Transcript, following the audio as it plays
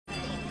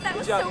That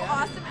was so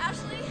awesome,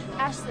 Ashley.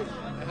 Ashley.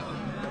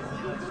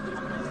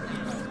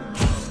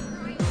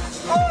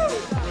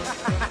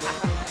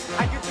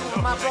 How you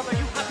doing, my brother?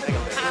 You having a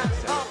time?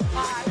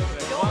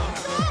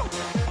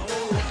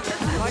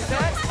 Like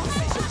that?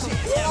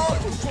 Yeah.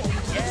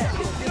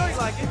 You know you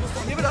like it.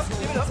 Give it up.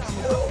 Give it up.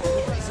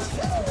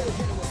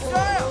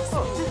 Yeah.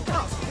 Oh,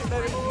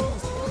 baby.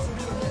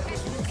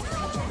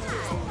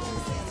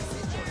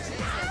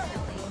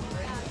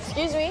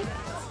 Excuse me.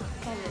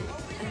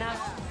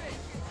 Enough.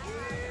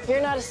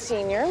 You're not a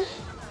senior.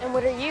 And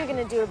what are you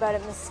gonna do about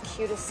it, Miss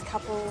Cutest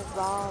Couple?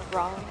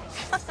 Raw.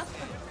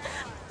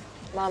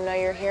 Mom know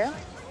you're here?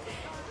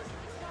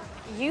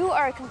 You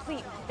are a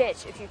complete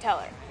bitch if you tell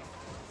her.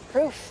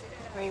 Proof.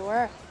 Where you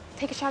were.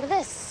 Take a shot of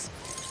this.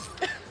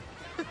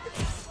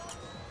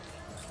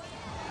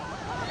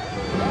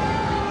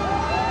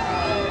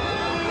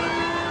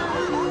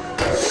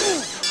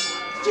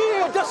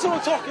 Yeah, that's what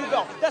I'm talking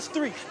about. That's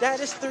 3. That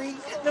is 3.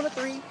 Number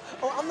 3.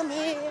 Oh, I'm the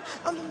man.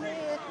 I'm the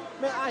man.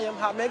 Man, I am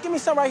hot, man. Give me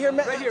some right here,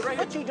 man. Right here.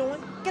 What you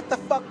doing? Get the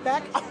fuck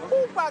back.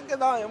 Oh, my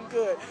God, I am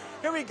good.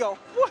 Here we go.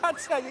 Boy, I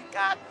tell you,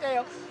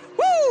 goddamn.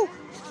 Woo!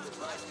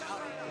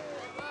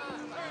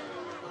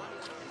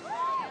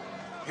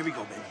 Here we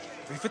go, baby.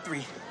 3 for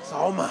 3. It's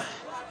all mine.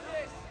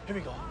 Here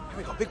we go. Here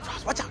we go. Big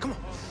props. Watch out. Come on.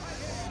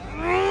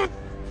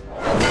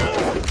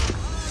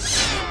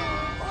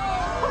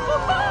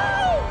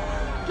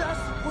 That's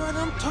what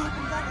I'm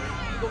talking about.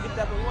 You go get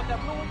that blue. You want that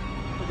blue one?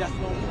 But that's the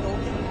one we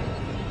don't get.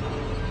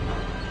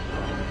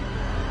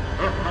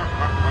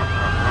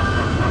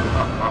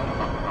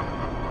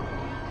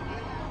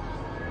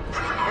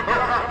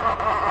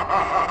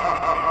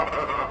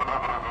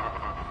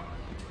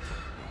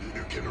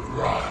 You can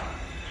run,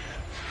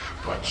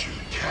 but you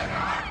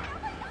cannot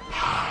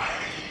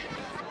hide.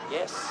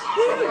 Yes.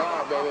 There they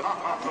are, baby.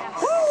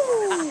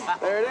 Woo!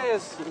 There it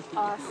is.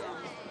 Awesome.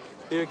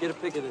 Here, get a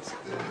pic of this.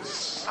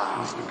 This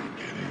is the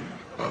beginning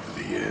of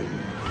the end.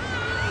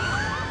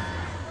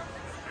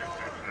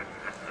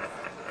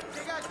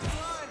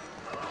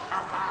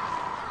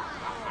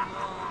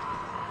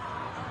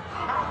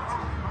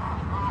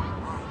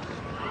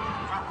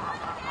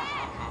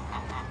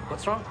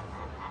 What's wrong?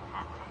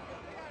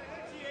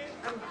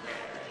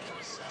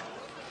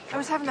 I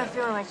was having that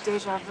feeling like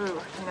deja vu, you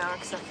know,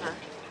 except for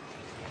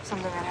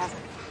something that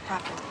hasn't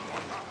happened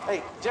yet.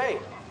 Hey, Jay,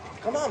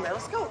 come on, man,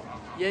 let's go.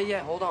 Yeah,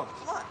 hold on.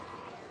 Come on.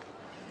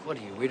 What,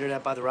 are you weirded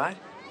out by the ride?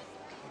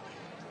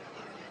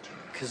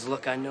 Because,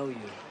 look, I know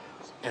you.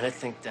 And I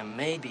think that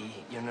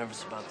maybe you're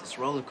nervous about this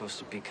roller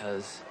coaster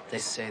because they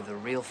say the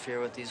real fear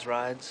with these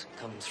rides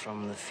comes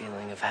from the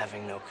feeling of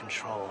having no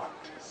control.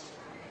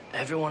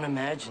 Everyone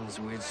imagines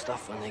weird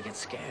stuff when they get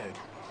scared,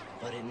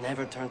 but it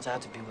never turns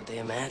out to be what they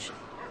imagine.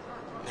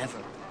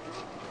 Never.